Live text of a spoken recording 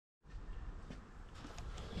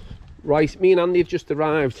Right, me and Andy have just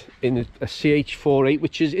arrived in a CH48,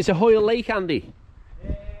 which is a Hoyle Lake, Andy? I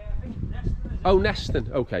think Neston. Oh,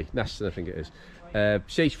 Neston. Okay, Neston, I think it is.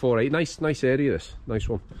 CH48, nice area, this. Nice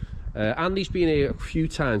one. Andy's been here a few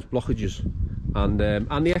times, blockages. And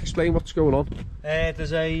Andy, explain what's going on.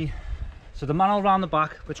 So the manhole round the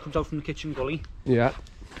back, which comes out from the kitchen gully. Yeah.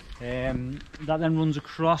 That then runs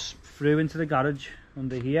across through into the garage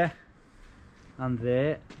under here. And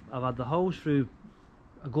there, I've had the hose through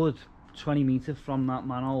a good 20 metre from that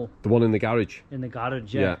manhole. The one in the garage? In the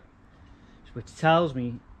garage, yeah. Which tells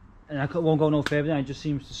me, and I won't go no further, it just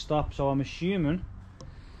seems to stop. So I'm assuming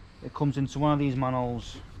it comes into one of these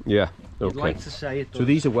manholes. Yeah, okay. I'd like to say it does. So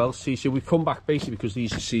these are well seized. So we've come back basically because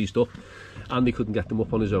these are seized up. Andy couldn't get them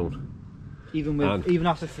up on his own. Even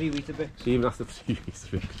after 3 week bits. Even after 3 weeks,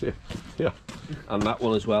 yeah. And that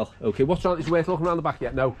one as well. Okay, what's around? Is it worth looking around the back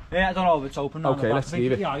yet? No. Yeah, I don't know if it's open. Okay, let's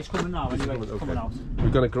leave it. Yeah, it's coming now. Anyway, it's coming out.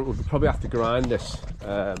 We'll probably have to grind this.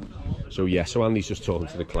 So yeah, so Andy's just talking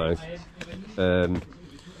to the client.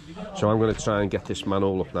 So I'm going to try and get this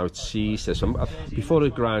manhole up now. It's seized. So before I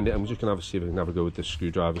grind it, I'm just going to see if I can have a go with the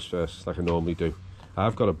screwdrivers first, like I normally do.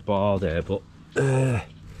 I've got a bar there, but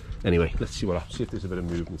anyway, let's see what happens. See if there's a bit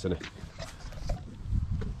of movement in it.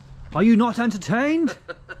 Are you not entertained?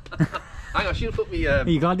 Hang on, I should have put me.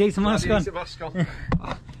 You got the mask on.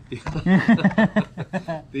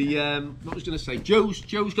 What was going to say?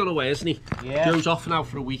 Joe's gone away, hasn't he? Yeah. Joe's off now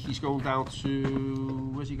for a week. He's going down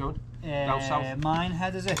to. Where's he going? Down south.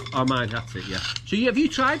 Minehead, is it? Oh, Minehead, that's it. Yeah. So have you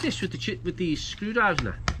tried this with these screwdrivers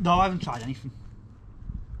now? No, I haven't tried anything.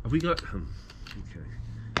 Have we got? Okay.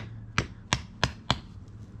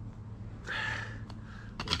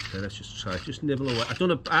 Okay, let's just try. Just nibble away.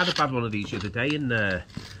 I had a bad one of these the other day in a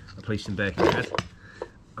place in Birkenhead,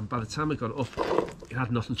 and by the time I got it up, it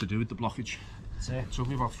had nothing to do with the blockage. It took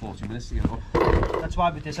me about 40 minutes to get it up. That's why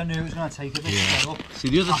with this I knew it was going to take a bit to get up. See,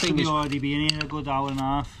 the other thing is already been in a good hour and a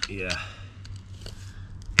half. Yeah.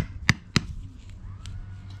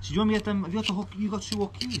 So do you want me to get them? Have you got the hook? You got 2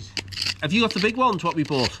 hook keys? Have you got the big ones? What we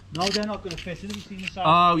bought? No, they're not going to fit. Have you seen the size?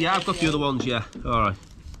 Oh yeah, I've got the other ones. Yeah. All right.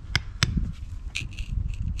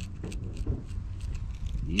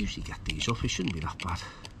 You usually get these up. It shouldn't be that bad.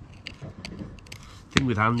 Thing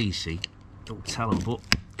with Andy, see, don't tell him, but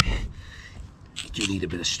you do need a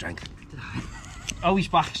bit of strength. Oh, he's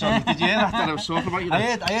back. Sorry, did you hear that? I was talking about you.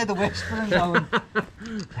 I heard the whispering going.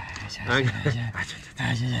 Right,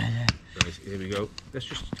 here we go. Let's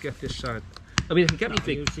just get this side. I mean, I can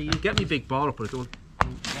get me big bar up, but I don't.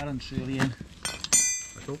 That and truly in.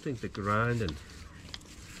 I don't think they're grinding.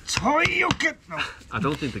 No. I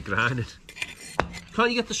don't think they're grinding. Can't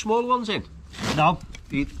you get the small ones in? No.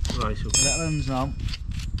 Right, okay. The little ones, no.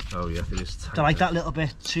 Oh yeah, they just. They're like that little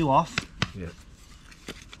bit too off. Yeah.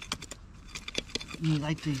 You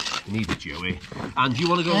like these? You need a Joey. And do you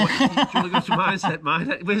want to go? Do you want to go to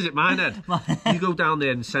Minehead? Where is it? Minehead. You go down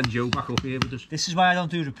there and send Joe back up here with us. This is why I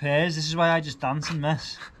don't do repairs. This is why I just dance and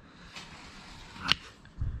mess.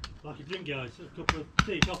 Like a drink, guys. A couple of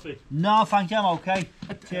tea, coffee. No, thank you. I'm okay.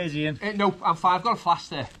 Cheers, Ian. No, I'm fine. I've got a flask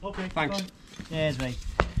there. Okay. Thanks. Cheers, mate.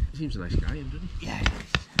 He seems a nice guy, doesn't he? Yeah.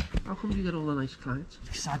 How come you get all the nice clients?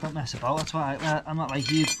 Because I don't mess about. That's why I'm not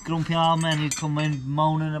like you grumpy old men who come in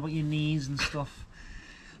moaning about your knees and stuff.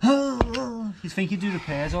 You think you do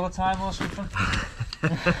repairs all the time or something?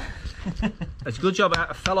 It's a good job.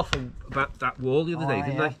 I fell off about that wall the other day,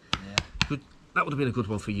 didn't I? Yeah. Good. That would have been a good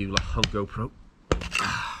one for you, like on GoPro.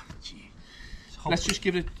 Let's just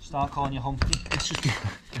give it. Start calling you Humpty. Let's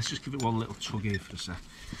just give it one little tug here for a sec.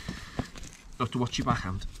 You have to watch your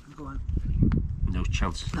backhand. Go on. No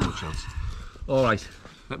chance. No chance. All right.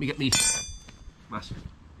 Let me get me mask.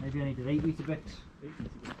 Maybe I need an 8 metre bit.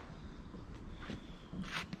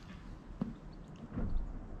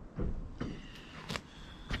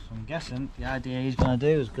 So I'm guessing the idea he's going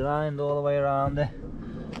to do is grind all the way around it.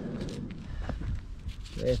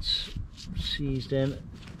 It's seized in.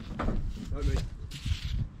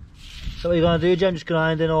 So what are you going to do, Jen? Just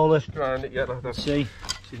grinding all this? Grind it, yeah. That's See?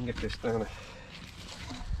 So you can get this down.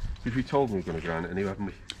 Because we told them we were going to grind it anyway, haven't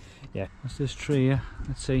we? Yeah. What's this tree here?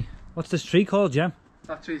 Let's see. What's this tree called, Jem?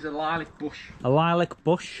 That tree's a lilac bush. A lilac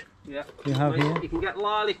bush? Yeah. You have here? You can get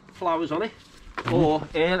lilac flowers on it. Or,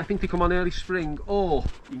 I think they come on early spring. Or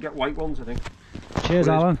you can get white ones, I think. Cheers,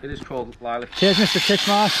 Alan. It is called lilac. Cheers, Mr.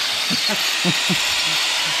 Titchmarsh.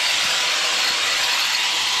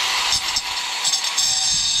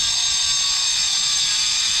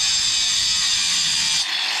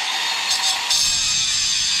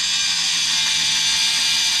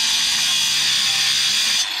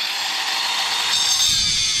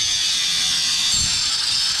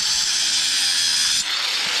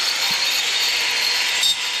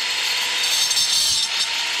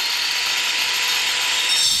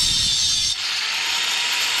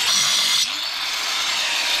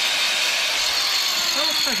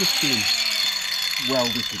 just been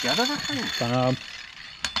welded together, I think.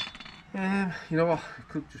 You know what? It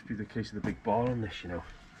could just be the case of the big bar on this, you know.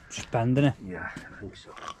 Just bending it. Yeah, I think so.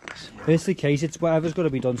 It's the case, it's whatever's got to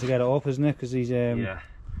be done to get it up, isn't it? Because he's, yeah.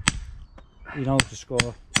 He knows the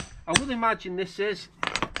score. I would imagine this is,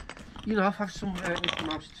 you know, have some Mr.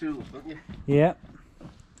 Mouse tools, don't you? Yeah.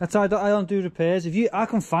 That's why I don't do repairs. I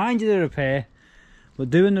can find you the repair, but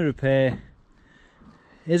doing the repair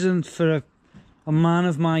isn't for a man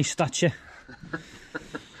of my stature.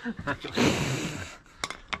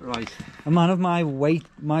 Right. A man of my weight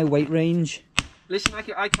range. Listen,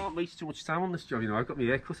 I can't waste too much time on this job, you know. I've got my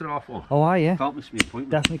hair cutter off one. Oh, are you? Can't miss my appointment.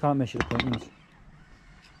 Definitely can't miss your appointment.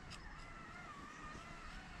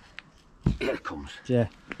 Here it comes. Yeah,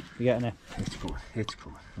 you're getting it. It's coming, it's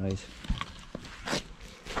coming. Right.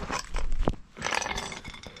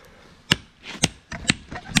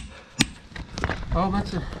 Oh, I meant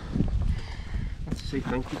to say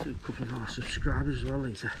thank you to a couple of our subscribers as well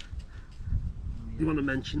later. You want to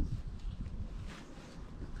mention?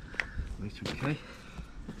 Right, okay.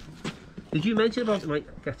 Did you mention about it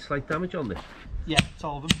might get slight damage on this? Yeah,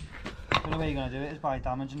 told them. The only way you're going to do it is by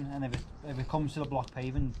damaging, and if it comes to the block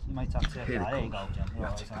paving, you might have to. There you go, Jen. You're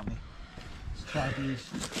alright, aren't we? Let's try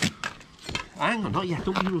these. Hang on, not yet.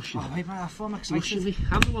 Don't be rushing. Oh, wait, I thought I'm excited. Rushing me.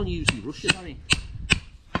 I'm the one usually rushing. Sorry.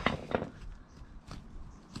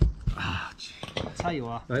 Ah, gee. I'll tell you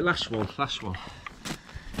what. Right, last one.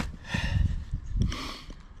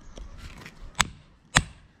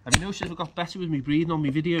 Have you noticed I've got better with me breathing on my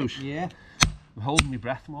videos? Yeah. I'm holding my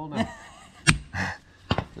breath more now.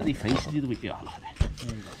 Any face the other week. Yeah, look at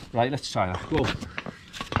it. Right, let's try that. Go.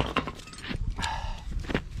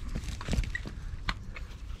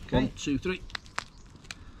 Okay. 1, 2, 3.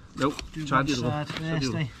 Nope. Try the other one. Try the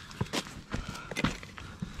other one.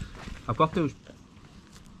 I've got those.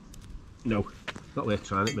 No, not worth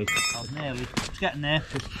trying it, mate. I was nearly. It's getting there.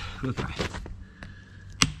 Okay.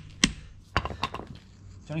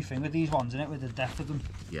 The only thing with these ones, isn't it, with the depth of them?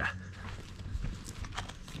 Yeah.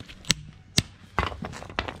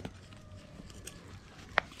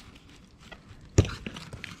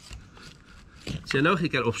 See, I know if you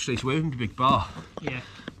get up straight away with the big bar. Yeah.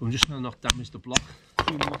 I'm just going to not damage the block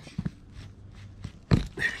too much. There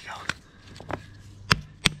we go.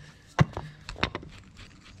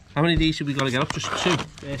 How many of these have we got to get up? Just 2?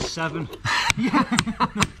 There's 7.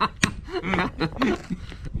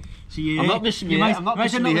 So I'm not missing you. I'm not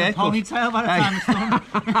missing the haircut. Ponytail by the time it's done.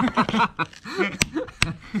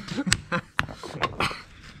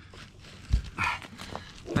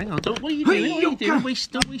 Hang on, what are you doing? What are you doing? Don't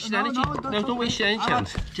waste energy. No, don't waste your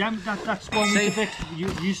energy. Jem, that's one we can fix.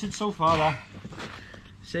 You said so far that.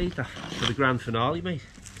 Save that for the grand finale, mate.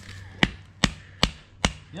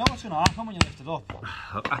 You know what's going to happen when you lift it up?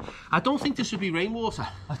 I don't think this would be rainwater.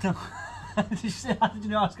 I don't. Did you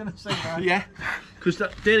know I was going to say that? Yeah, because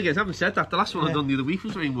there again, I haven't said that. The last one I done the other week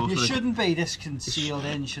was rainwater. You shouldn't be this concealed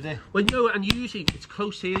in, should it? Well, no, and usually it's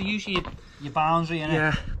close here. Usually your boundary, innit?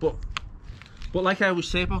 Yeah, but like I always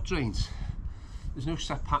say about drains, there's no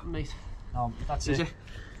set pattern, mate. No, that's Is it.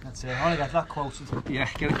 That's it. I want to get that quoted. Yeah,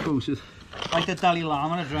 get it quoted. Like the Dalai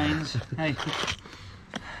Lama of drains. Hey.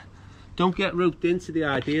 Don't get roped into the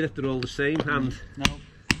idea that they're all the same, and no,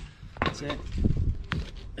 that's it.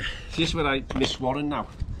 This is where I miss Warren now.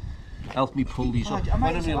 Help me pull these up. I'm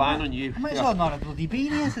relying on you. I might as well not have a bloody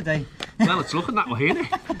beanie here today. Well, it's looking that way, isn't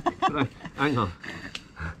it? Right, hang on.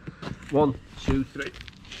 1, 2, 3.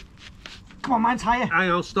 Come on, mine's higher.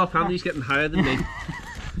 Hang on, stop. Andy's getting higher than me.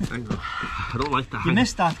 Hang on. I don't like that. You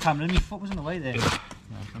missed that, Cameron. My foot was in the way there. Yeah,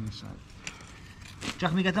 from this side. Do you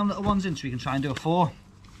reckon we get them little ones in so we can try and do a 4?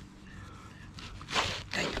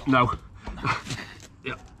 No.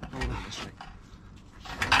 Yeah.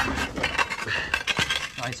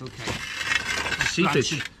 Right, okay.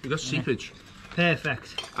 Seepage. We've got seepage.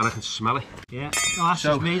 Perfect. And I can smell it. Yeah. No, that's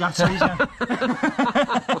just me, that's easier.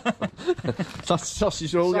 That's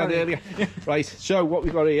sausage roll we had earlier. Right, so what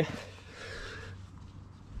we've got here.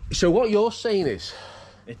 So what you're saying is,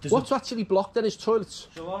 what's actually blocked then is toilets.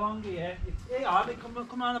 So how long do you have? Yeah,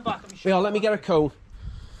 come around the back. Yeah, let me get a cone.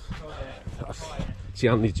 See,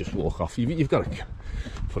 Andy just walk off. You've got to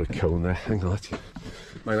put a cone there. Hang on.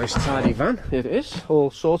 My nice tidy van. Here it is.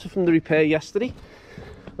 All sorted from the repair yesterday.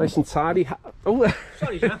 Nice and tidy. Oh,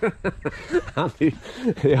 sorry, Jen. Andy.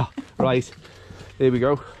 Yeah. Right. Here we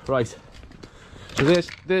go. Right. So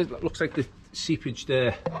there's looks like the seepage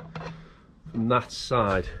there from that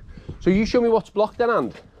side. So you show me what's blocked then,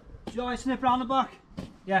 and. Do you want to snip round the back?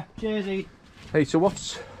 Yeah. Cheers, E. Hey. So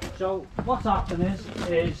what's happening is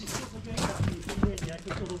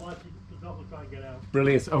otherwise the dog will try and get out.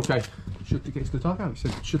 brilliant. Okay. shut the gate to the dog out. He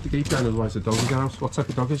said, shut the gate down, otherwise the dog will get out. What type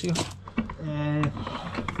of dog is he got?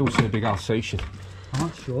 Don't say a big Alsatian. I'm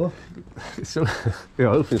not sure. So, yeah,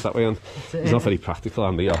 I opens that way, and he's not very practical,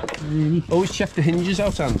 Andy. Yeah. Always check the hinges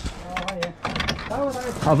out, and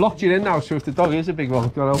I've locked you in now, so if the dog is a big one,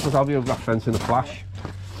 God help us, I'll be over that fence in a flash.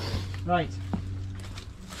 Right.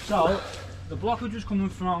 So, the blockage was coming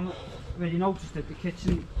from where you noticed it, the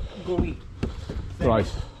kitchen gully thing.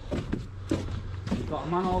 Right. You've got a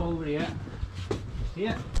manhole over here.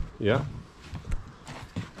 Here. Yeah.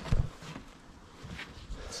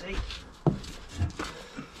 See?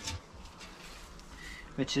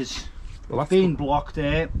 Which is Well, being blocked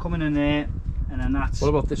there, coming in there, and then that's... What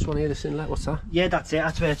about this one here, this inlet? What's that? Yeah, that's it.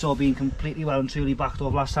 That's where it's all been completely well and truly backed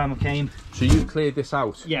up last time I came. So you cleared this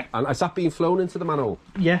out? Yeah. And has that been flown into the manhole?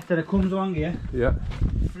 Yeah, then it comes along here, Yeah.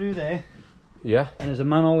 through there, Yeah. and there's a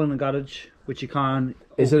manhole in the garage, which you can't...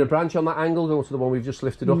 Is there a branch on that angle going to the one we've just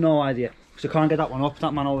lifted up? No idea, because I can't get that one up,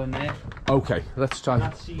 that manhole in there. Okay, let's try.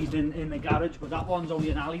 That's seized in the garage, but that one's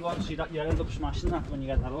only an alley one, so you end up smashing that when you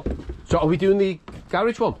get that up. So are we doing the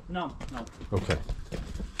garage one? No, no. Okay.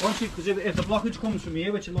 Once you, because if the blockage comes from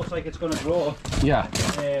here, which it looks like it's going to draw, Yeah.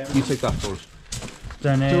 You take that for us.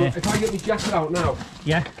 then So if I get my jacket out now.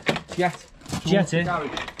 yeah, Jet. Jet it. Garage.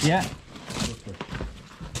 yeah. Okay.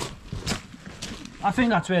 I think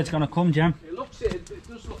that's where it's going to come, Jem. It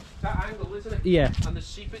does look that angle, isn't it? Yeah. And there's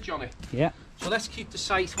seepage on it. Yeah. So let's keep the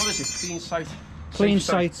site, what is it, clean site? Clean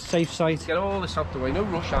Safe site, safe site. Get all this out the way, no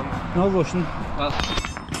rush, and No rushing. well,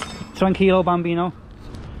 Tranquilo, bambino.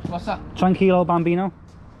 what's that? Tranquilo, bambino.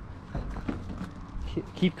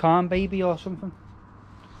 Keep calm, baby, or something.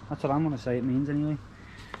 That's what I'm going to say it means anyway.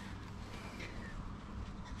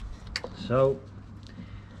 So,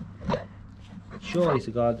 surely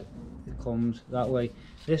to God, it comes that way.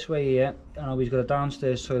 This way here, I know he's got a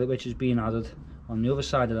downstairs toilet which is being added on the other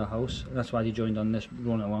side of the house. And that's why they joined on this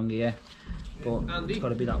run along here. But Andy, it's got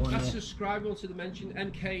to be that one. let's Yeah. subscribe onto the mention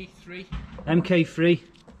MK3. MK3.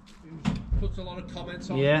 Puts a lot of comments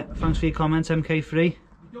on. Yeah, thanks for your comments, MK3. We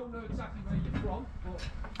don't know exactly where you're from,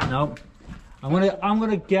 but No, I'm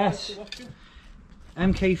gonna guess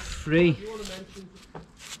MK3. you want to mention.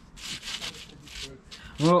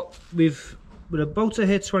 Well, we're about to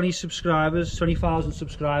hit 20 subscribers, 20,000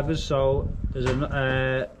 subscribers. So there's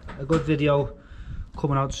a good video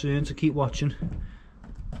coming out soon. To keep watching.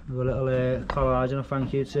 With a little collage and a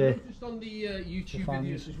thank you to. Just on the YouTube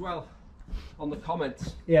videos as well, on the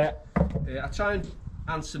comments. Yeah. I try and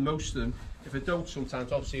answer most of them. If I don't,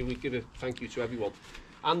 sometimes obviously we give a thank you to everyone.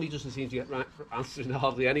 Andy doesn't seem to get answering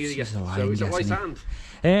hardly any of the guests. So he's a white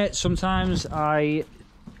hand. Sometimes I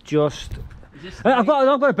just. I've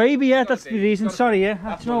got a baby. Yeah, that's the reason. Sorry, yeah.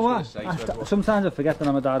 That's you know what I what? was gonna say Sometimes I forget that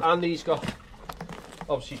I'm a dad. And he's got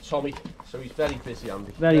obviously Tommy, so he's very busy,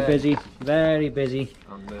 Andy. Very busy, very busy.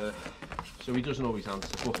 And so he doesn't always answer,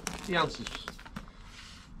 but he answers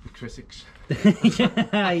the critics.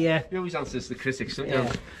 Yeah. He always answers the critics, don't you?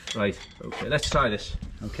 Yeah. Right, okay, let's try this.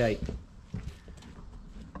 Okay.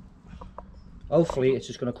 Hopefully it's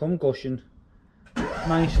just going to come gushing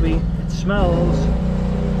nicely. It smells.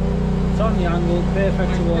 It's on the angle,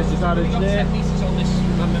 perfect towards the garage there. 10 meters on this,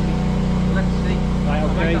 remember me. Let's see. Right,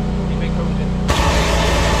 okay.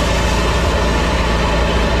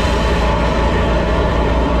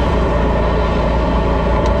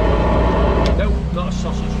 No, not a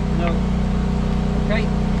sausage. No. Okay,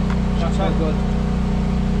 That's all good.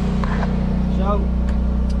 So,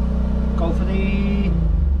 go for the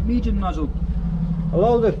medium nozzle. A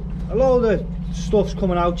load of stuff's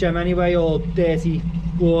coming out, Jem, anyway, all dirty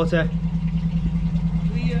water,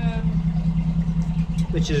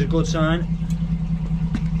 which is a good sign.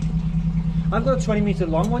 I've got a 20 metre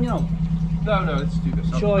long one, you know. No, let's do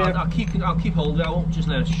this. Sure, I'll keep holding it. I won't just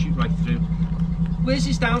let it shoot right through. Where's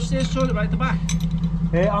this downstairs toilet? Right at the back.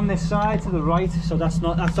 On this side to the right, so that's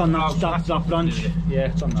on that branch.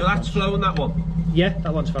 Yeah, it's on that. So that's flowing, that one. Yeah,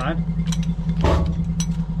 that one's fine.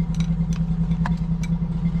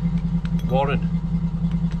 Warren,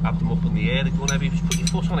 have them up in the air. They're going heavy. Just put your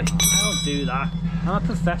foot on it. I don't do that. I'm a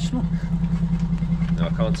professional. No, I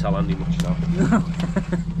can't tell Andy much now.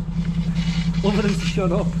 Other than to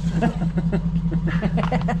shut up.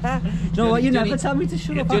 Do you know what? You never tell me to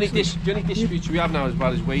shut up. The only disputes we have now is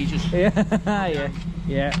about his wages.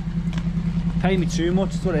 Yeah. Pay me too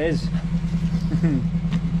much, that's what it is.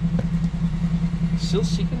 Still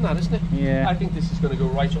seeking that, isn't it? Yeah. I think this is going to go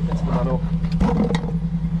right up into the manhole.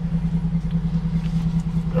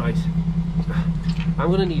 Right. I'm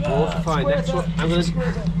going to need water for my next one. I'm going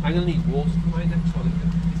to need water for my next one.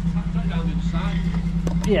 It's right down the other side.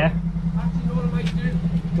 Yeah. Actually, you know what I might do?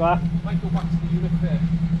 What? I might go back to the unit there.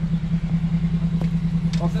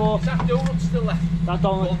 What for? Is that donut still left? That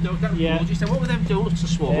donut? Yeah. What were them donuts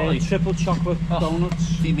this morning? Triple chocolate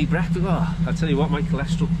donuts. Feed me breakfast. Oh, I tell you what, my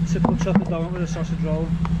cholesterol. Triple chocolate donut with a sausage roll.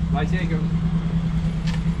 Right, there you go.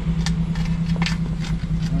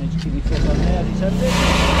 I need to keep my foot on there, as he said it.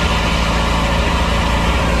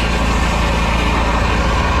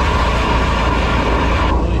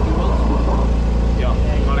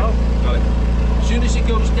 Got it. As soon as it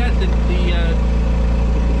goes dead,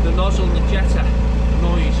 the nozzle and the jetter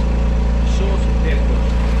noise sort of there it goes.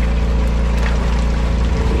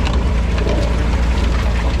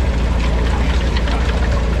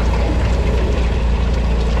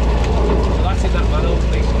 So that's in that manhole,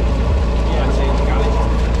 please. Yeah, that's in the garage.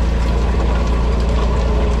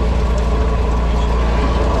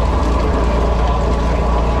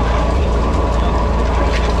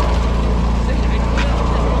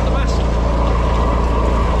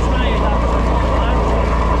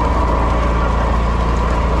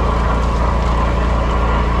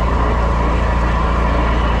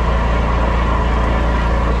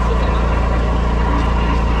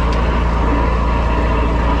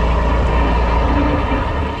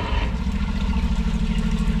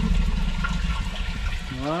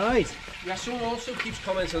 Yeah, someone also keeps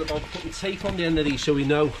commenting about putting tape on the end of these so we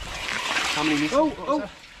know how many meters. Oh,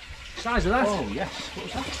 size of that. Oh, yes. What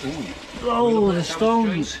was that? Ooh. Oh, the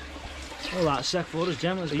stones. Oh, that's sec for us,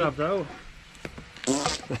 Jem. Let's grab that out.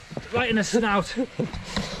 Right in the snout.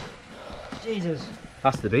 Jesus.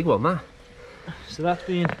 That's the big one, that. So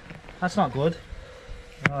that's not good.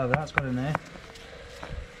 Oh, that's got in there.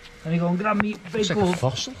 Then you go and grab me big It's like a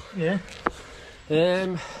fossil. Yeah.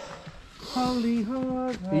 Holy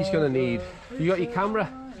hard. He's going to need... You got your camera?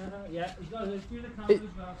 Yeah, he's got to do the camera as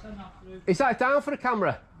well. Send that through. Is that down for a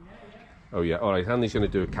camera? Yeah. Oh yeah, alright, Andy's going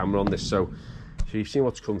to do a camera on this, so you've seen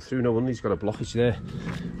what's come through. No wonder he's got a blockage there.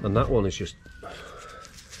 And that one is just... I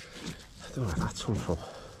don't know where that's come from.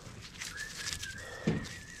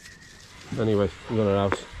 Anyway, we got her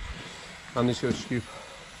out. Andy's going to scoop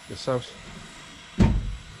this out.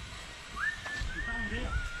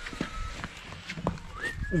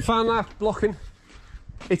 We found that blocking.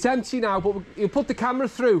 It's empty now, but you'll put the camera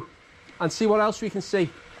through and see what else we can see.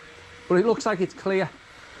 But it looks like it's clear.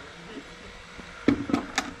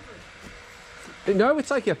 No,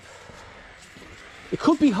 it's like a... It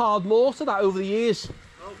could be hard mortar, that, over the years.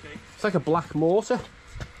 Okay. It's like a black mortar.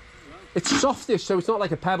 It's softish, so it's not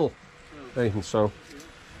like a pebble. Anything, so...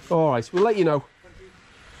 Alright, we'll let you know.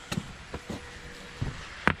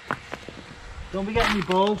 Don't be getting your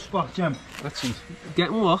bald spot, Jem. That's it.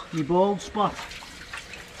 Getting what? Your bald spot.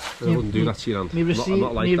 I wouldn't do that to you, Andy. I'm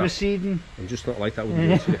not like that. Receding. I'm just not like that. I wouldn't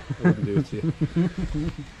do it to you. I wouldn't do it to you.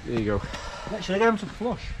 There you go. Should I get him to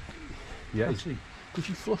flush? Yeah, does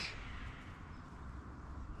he flush?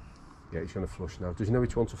 Yeah, he's going to flush now. Does he know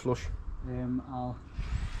which one to flush? Will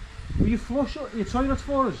you flush your toilet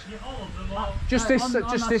for us? Yeah, all of them are. Just this, on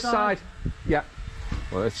just that this side. side. Yeah.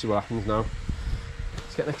 Well, let's see what happens now.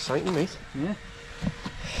 It's getting exciting, mate. Yeah.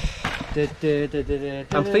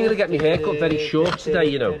 I'm thinking of getting my hair cut very short today,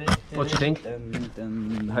 you know. What do you think?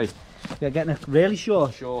 Hey. You're getting it really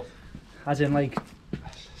short? Short. As in like...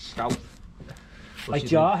 Scalp. Like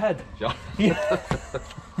Jarhead? Jar.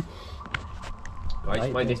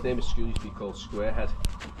 Right, my nickname at school used to be called Squarehead.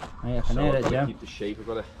 Yeah, I can So hear I've it, got yeah. to keep the shape, I've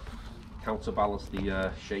got to counterbalance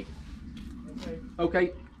the shape.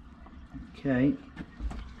 Okay. Okay.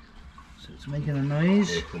 So it's making a noise.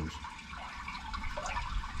 Here it comes.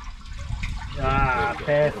 Ah,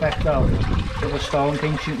 perfecto. Little stone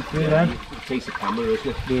thing shooting through then. In case the camera, isn't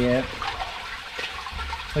it? Yeah.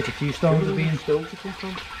 Like a few stones are being... Stones to come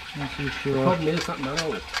from. Not too The sure. problem is that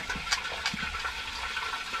manhole.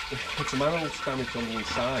 It's a manhole damage on the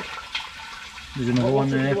inside. There's another one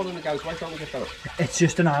there. The one in the garage? Why can't we get that? It's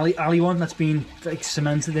just an alley one that's been like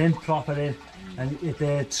cemented in, proper in, and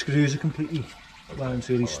the screws are completely well and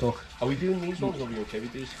truly stuck. Are we doing these ones? Are we okay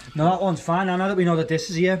with these? No, that one's fine. I know that we know that this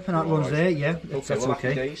is here and that one's there. Yeah, Okay, that's well, okay.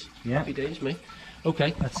 happy days. Yeah. Happy days, mate.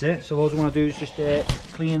 Okay. That's it. So all we want to do is just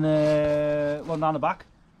clean the one down the back,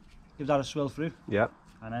 give that a swirl through, Yeah.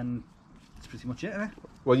 and then that's pretty much it, isn't it?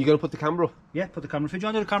 Well, you're going to put the camera up? Yeah, put the camera through. Do you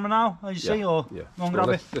want to do the camera now, as you see, or yeah. go and Well, grab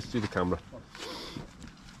it? let's do the camera.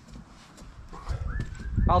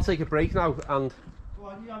 I'll take a break now and Go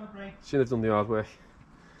on, you have a break. soon I've done the hard work.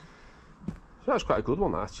 So that was quite a good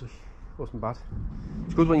one, actually. Wasn't bad.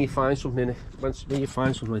 It's good when you find something in it. When you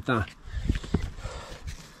find something like that.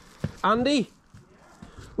 Andy,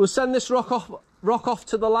 we'll send this rock off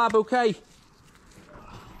to the lab, okay?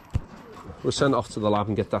 We'll send it off to the lab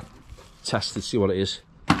and get that tested, see what it is.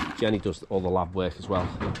 Jenny does all the lab work as well.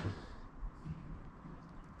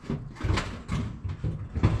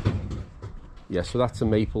 Yeah, so that's a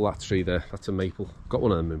maple, that tree there. That's a maple. Got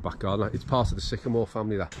one of them in back garden. It's part of the sycamore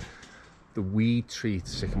family, that. The weed tree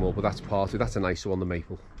sycamore, but that's part of it. That's a nicer one, the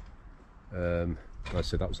maple. Like I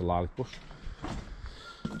said, that was a lilac bush.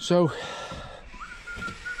 So,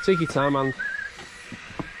 take your time, and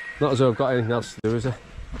not as though I've got anything else to do, is it?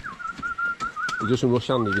 It doesn't rush,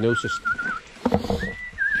 Andy, you noticed.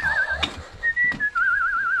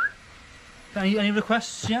 Any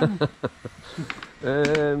requests, yeah?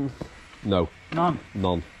 No. None?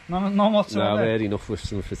 None. None whatsoever? No, I've heard enough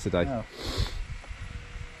listening for today. No.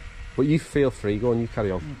 But you feel free, go on, you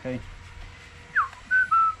carry on. Okay.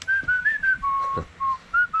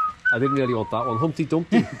 I didn't really want that one. Humpty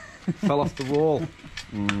Dumpty fell off the wall.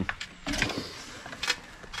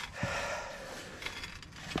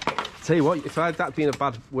 Tell you what, if I had that been a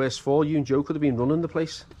bad worse fall, you and Joe could have been running the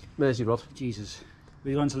place. Mersey Rod. Jesus.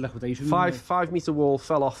 We're going to liquidation. 5 metre wall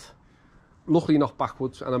fell off. Luckily not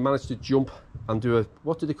backwards, and I managed to jump and do a,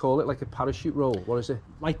 what do they call it, like a parachute roll? What is it?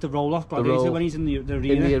 Like the roll-off gladiator when he's in the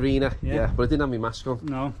arena. In the arena, yeah. But I didn't have my mask on.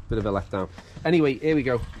 No. Bit of a letdown. Anyway, here we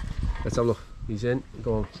go. Let's have a look. He's in.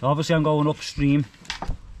 Go on. So obviously I'm going upstream.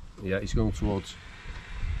 Yeah, he's going towards.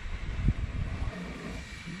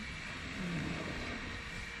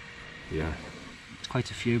 Yeah. It's quite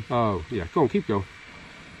a few. Oh, yeah. Go on, keep going.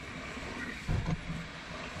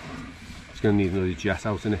 It's going to need another jet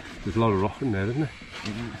out, isn't it? There's a lot of rock in there, isn't there?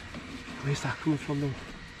 Yeah. Where's that coming from, though?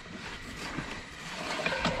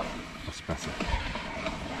 That's better. You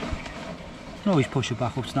can always push it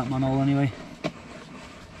back up to that manhole anyway.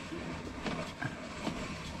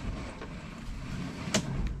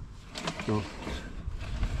 Go.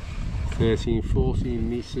 13, 14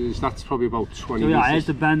 metres. That's probably about 20 So yeah, metres. here's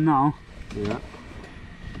the bend now. Yeah.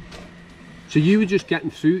 So you were just getting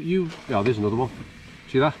through. Oh, there's another one.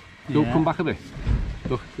 See that? Don't come back a bit.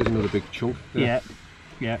 Look, there's another big chunk there. Yeah.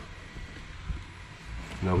 Yeah.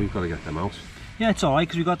 No, we've got to get them out. Yeah, it's alright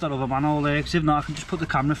because we've got that other manhole there. Because if not, I can just put the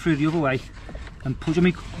camera through the other way and push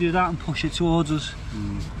me do that and push it towards us.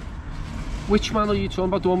 Which man are you talking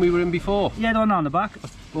about? The one we were in before? Yeah, the one on the back.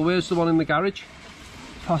 Well, where's the one in the garage?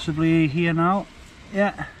 Possibly here now.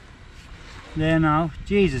 Yeah. There now.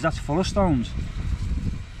 Jesus, that's full of stones.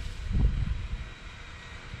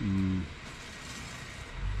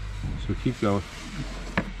 So keep going.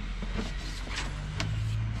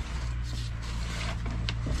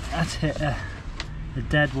 That's hit a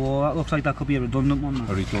dead wall. That looks like that could be a redundant one.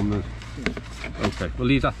 A redundant. Okay, we'll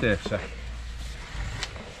leave that there for a sec.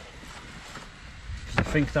 I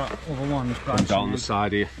think that other one is branching Down in. the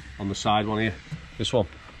side here, on the side one here. This one.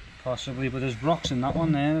 Possibly, but there's rocks in that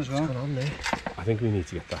one there as well. What's going on there? I think we need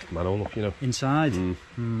to get that manhole up, you know. Inside?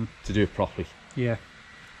 To do it properly. Yeah.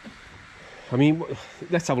 I mean,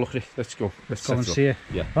 let's have a look at it. Let's go. Let's Go and see it.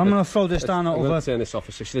 Yeah. I'm going to throw this down I'm over. going to turn this off for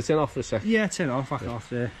a sec. Should I turn it off for a sec? Yeah, turn it off, back off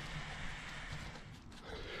there.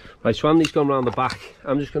 Right, so Andy's gone round the back.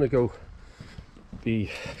 I'm just going to go. The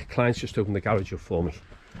client's just opened the garage up for me.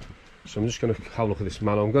 So I'm just going to have a look at this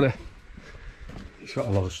manhole. He's got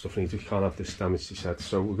a lot of stuff in it. We can't have this damaged, he said.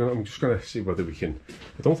 So I'm just going to see whether we can.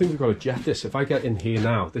 I don't think we've got to jet this. If I get in here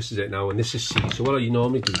now, this is it now, and this is C. So what do you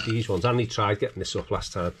normally do with these ones? Andy tried getting this up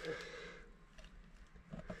last time.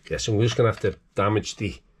 Yeah, so we're just going to have to damage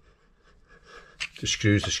the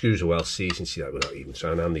screws. The screws are well seasoned. See that we're not even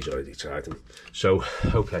trying. Andy's already tried them. So,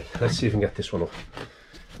 okay, let's see if we can get this one up.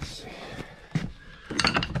 Let's see.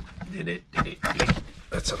 Did it.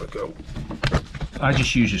 Let's have a go. I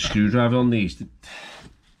just use a screwdriver on these. They're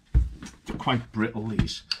quite brittle,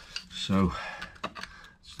 these. So,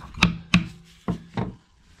 it's not good.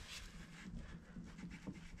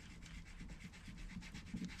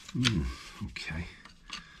 Okay.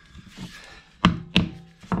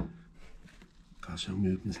 There's no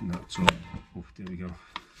movement in that, so oh, there we go.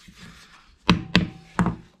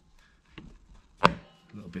 A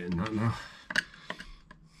little bit in that now.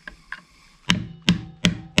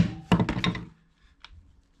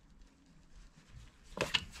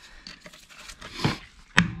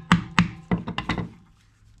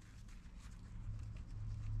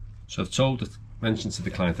 So I've mentioned to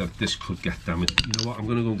the client that this could get damaged. You know what, I'm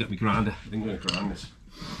going to go and get my grinder. I think I'm going to grind this.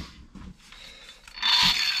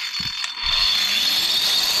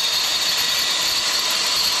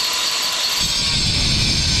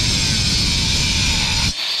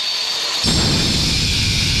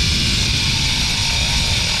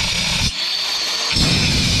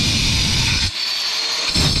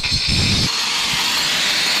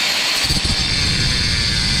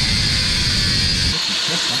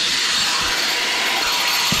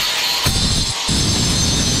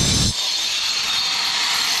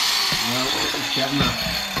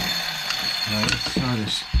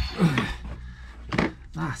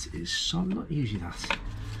 That is so not usually that.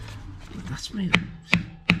 But that's made up.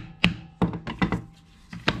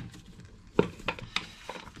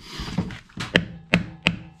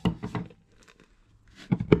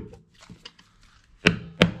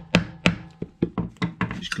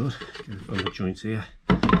 It's good. Get it on the joints here.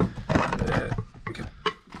 Okay.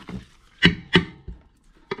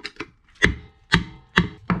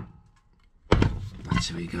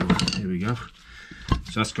 There we go. Here we go.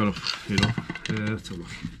 So that's got up, you know. Let's have a look.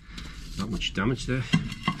 Not much damage there.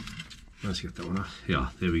 Let's get that one out. Yeah,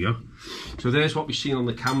 there we go. So there's what we've seen on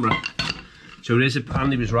the camera. So there's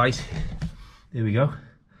Andy was right. There we go.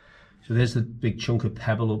 So there's the big chunk of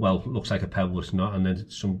pebble. Well, it looks like a pebble, it's not. And then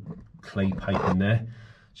some clay pipe in there.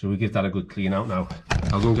 So we give that a good clean out now.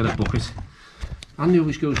 I'll go and get a bucket. Andy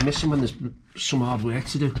always goes missing when there's some hard work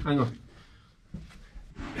to do. Hang on.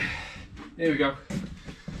 There we go.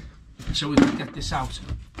 So we can get this out.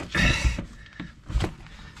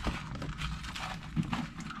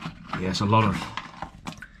 Yes, a lot of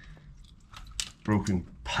broken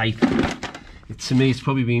pipe. To me, it's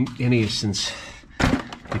probably been in here since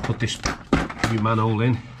they put this new manhole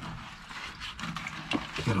in.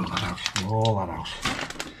 Get all that out. All that out.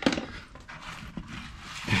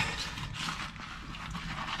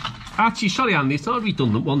 Actually, sorry Andy, it's not a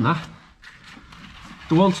redundant one, that.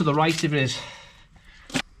 The one to the right of it is.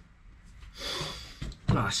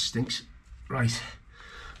 Ah, stinks. Right.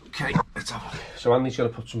 Okay, let's have a look. So Andy's going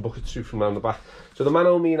to put some buckets through from around the back. So the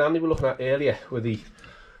manhole me and Andy were looking at earlier with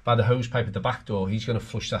by the hose pipe at the back door, he's going to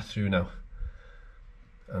flush that through now.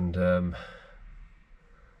 And I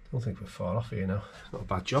don't think we're far off here now. Not a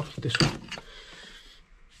bad job, this one.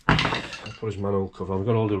 I'll put his manhole cover on. We've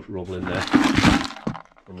got all the rubble in there.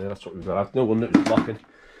 And there, that's what we've got. No wonder it was blocking.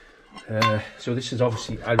 So this is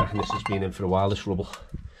obviously, I reckon this has been in for a while, this rubble.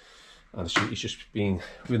 And so it's just been,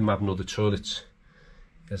 with him having other toilets,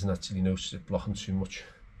 he doesn't actually notice it blocking too much.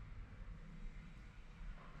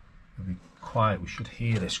 It'll be quiet, we should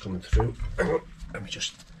hear this coming through. Let me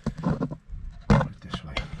just put it this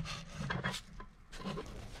way.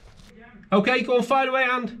 Okay, go and fire away,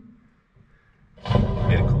 and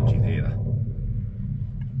here it comes, you can hear that.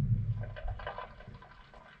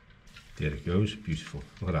 There it goes, beautiful.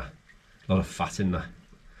 Look at that. A lot of fat in there.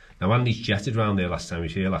 Now Andy's jetted around there last time he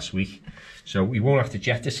was here last week, so we won't have to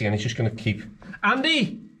jet this again. He's just going to keep.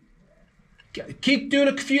 Andy, keep doing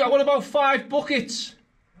a few. I want about 5 buckets.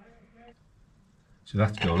 So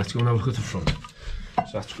that's gone. Let's go and have a look at the front.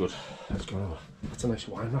 So that's good. Let's go over. That's a nice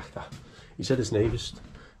wine rack. That. He said his neighbour's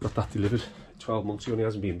got that delivered 12 months ago and he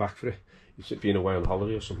hasn't been back for it. He's been away on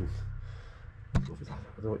holiday or something. Look at that.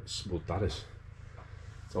 I don't know what smooth that is.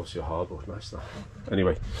 It's obviously a hard book, nice that.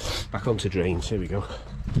 Anyway, back onto drains, here we go.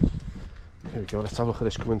 Here we go, let's have a look at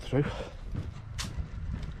this coming through.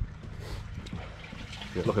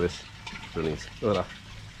 Yeah, look at this, brilliant, look at that.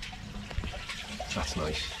 That's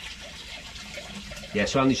nice. Yeah,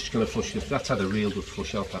 so Andy's just going to flush it. That's had a real good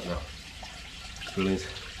flush out that now. Brilliant.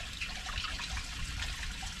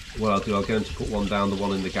 What I'll do, I'll get him to put one down, the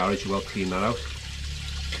one in the garage, well clean that out.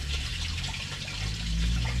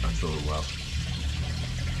 That's rolling well.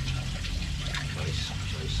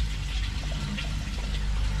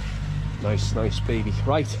 Nice baby.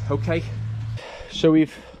 Right, okay. So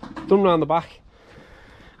we've done round the back.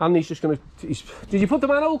 Andy's just going to... Did you put the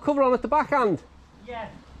manhole cover on at the back end? Yeah.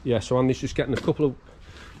 Yeah, so Andy's just getting a couple of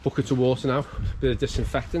buckets of water now, a bit of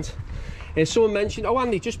disinfectant. And someone mentioned... Oh,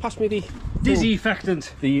 Andy, just pass me the...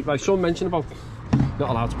 Disinfectant. Like someone mentioned about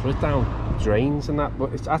not allowed to put it down drains and that,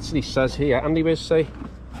 but it actually says here... Andy, where's it say?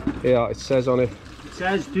 Yeah, it says on it... It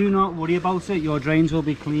says, do not worry about it, your drains will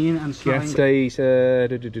be clean and yeah, it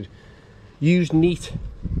says... use neat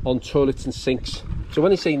on toilets and sinks. So when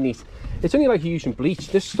they say neat, it's only like using bleach.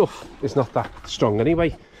 This stuff is not that strong anyway.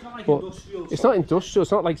 It's not like industrial. It's not industrial,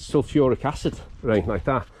 it's not like sulfuric acid or anything like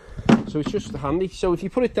that. So it's just handy. So if you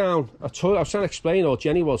put it down a toilet, I was trying to explain, or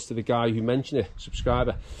Jenny was, to the guy who mentioned it,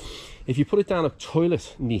 subscriber. If you put it down a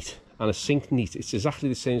toilet neat and a sink neat, it's exactly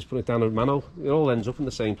the same as putting it down a manhole. It all ends up in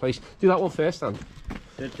the same place. Do that one first, Dan.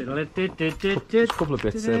 Put a couple of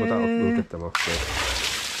bits there, but we'll get them off there.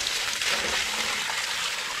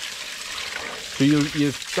 So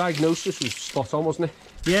your diagnosis was spot on, wasn't it?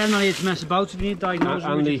 Yeah, no need to mess about if you need diagnosis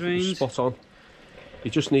with your drains. Spot on. He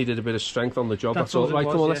just needed a bit of strength on the job, that's all. Right,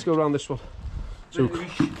 come on, let's go around this one. So,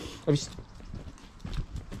 have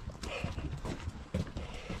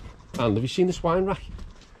you seen this wine rack?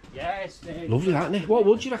 Yeah, it's lovely, that, isn't it? What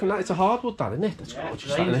wood do you reckon that? It's a hardwood, that, isn't it? That's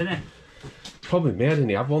gorgeous, that, isn't it? Problem me, I didn't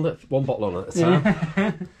have one bottle on at the time.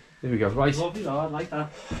 There we go, right. Lovely though, I like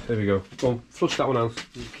that. There we go. Go on, flush that one out.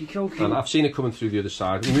 Okay. And I've seen it coming through the other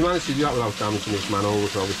side. And we managed to do that without damaging this manhole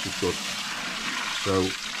as well, which is good. So,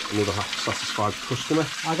 another satisfied customer.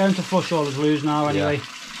 I'll get him to flush all his loos now anyway. Yeah.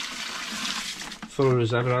 Fuller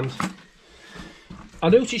as ever, and I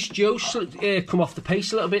noticed Joe's come off the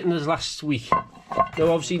pace a little bit in his last week.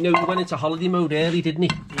 No, obviously, no, he went into holiday mode early, didn't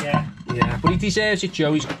he? Yeah. Yeah, but he deserves it,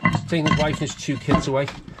 Joe. He's taking his wife and his 2 kids away.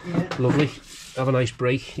 Yeah. Lovely. Have a nice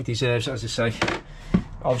break. He deserves it, as I say.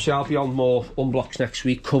 Obviously, I'll be on more unblocks next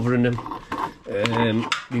week, covering them.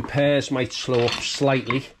 Repairs might slow up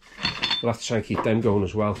slightly. We'll have to try and keep them going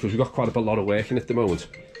as well, because we've got quite a lot of work in at the moment.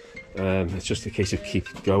 It's just a case of keep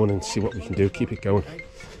it going and see what we can do, keep it going.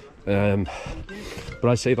 But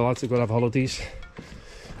I say the lads have got to have holidays.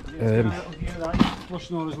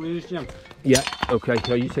 Flushing all his loos, Jim. Yeah, okay.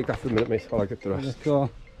 No, you take that for a minute, mate, while I get the rest. Let's go.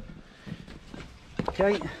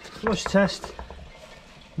 Okay, flush test.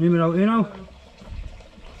 Numero uno.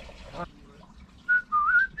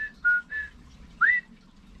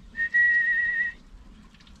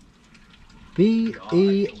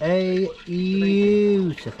 B-E-A,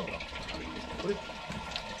 beautiful.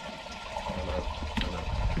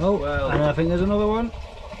 Oh, well, and I think there's another one.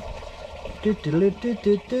 Caught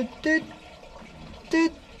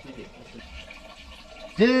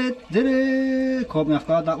me off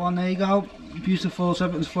guard, that one. There you go. Beautiful, so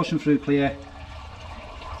everything's flushing through clear.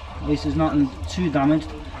 At least there's nothing too damaged.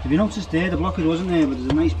 If you noticed there, the blockage wasn't there, but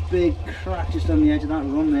there's a nice big crack just on the edge of that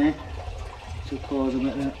run there to cause a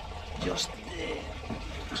bit of just there.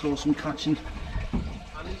 Saw some catching.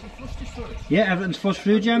 Yeah, everything's flushed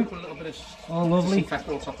through, Jem. Oh, lovely.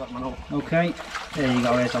 Okay, there you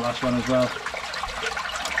go, here's the last one as well.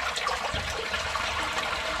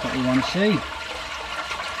 What you want to see.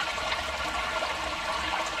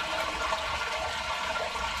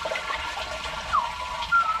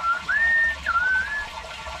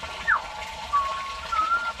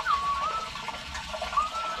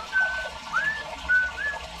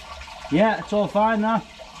 Yeah, it's all fine now.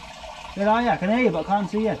 Where are you? I can hear you, but I can't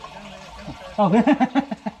see you. Oh,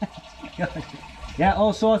 yeah,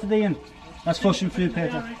 all sorted, Ian. That's flushing through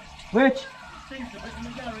paper. Which?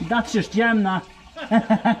 That's just Jem, that.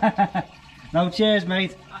 No, cheers,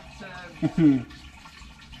 mate. I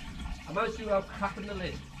managed to crack the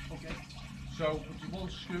lid. Okay. So, one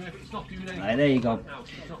screw, if it's not doing anything. Right, there you go.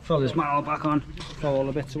 Throw this manhole back on. Throw all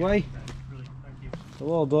the bits away. So,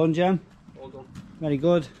 all done, Jem. All done. Very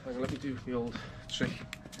good. Hang on, let me do the old trick.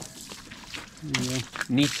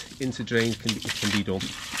 Neat into drain can be done.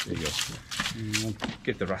 There you go.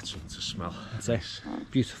 Give the rats something to smell. That's it.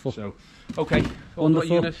 Beautiful. So, okay. Wonderful.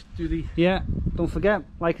 You're gonna do the... Yeah, don't forget,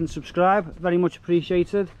 like and subscribe. Very much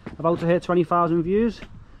appreciated. About to hit 20,000 views,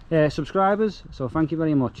 subscribers. So thank you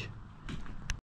very much.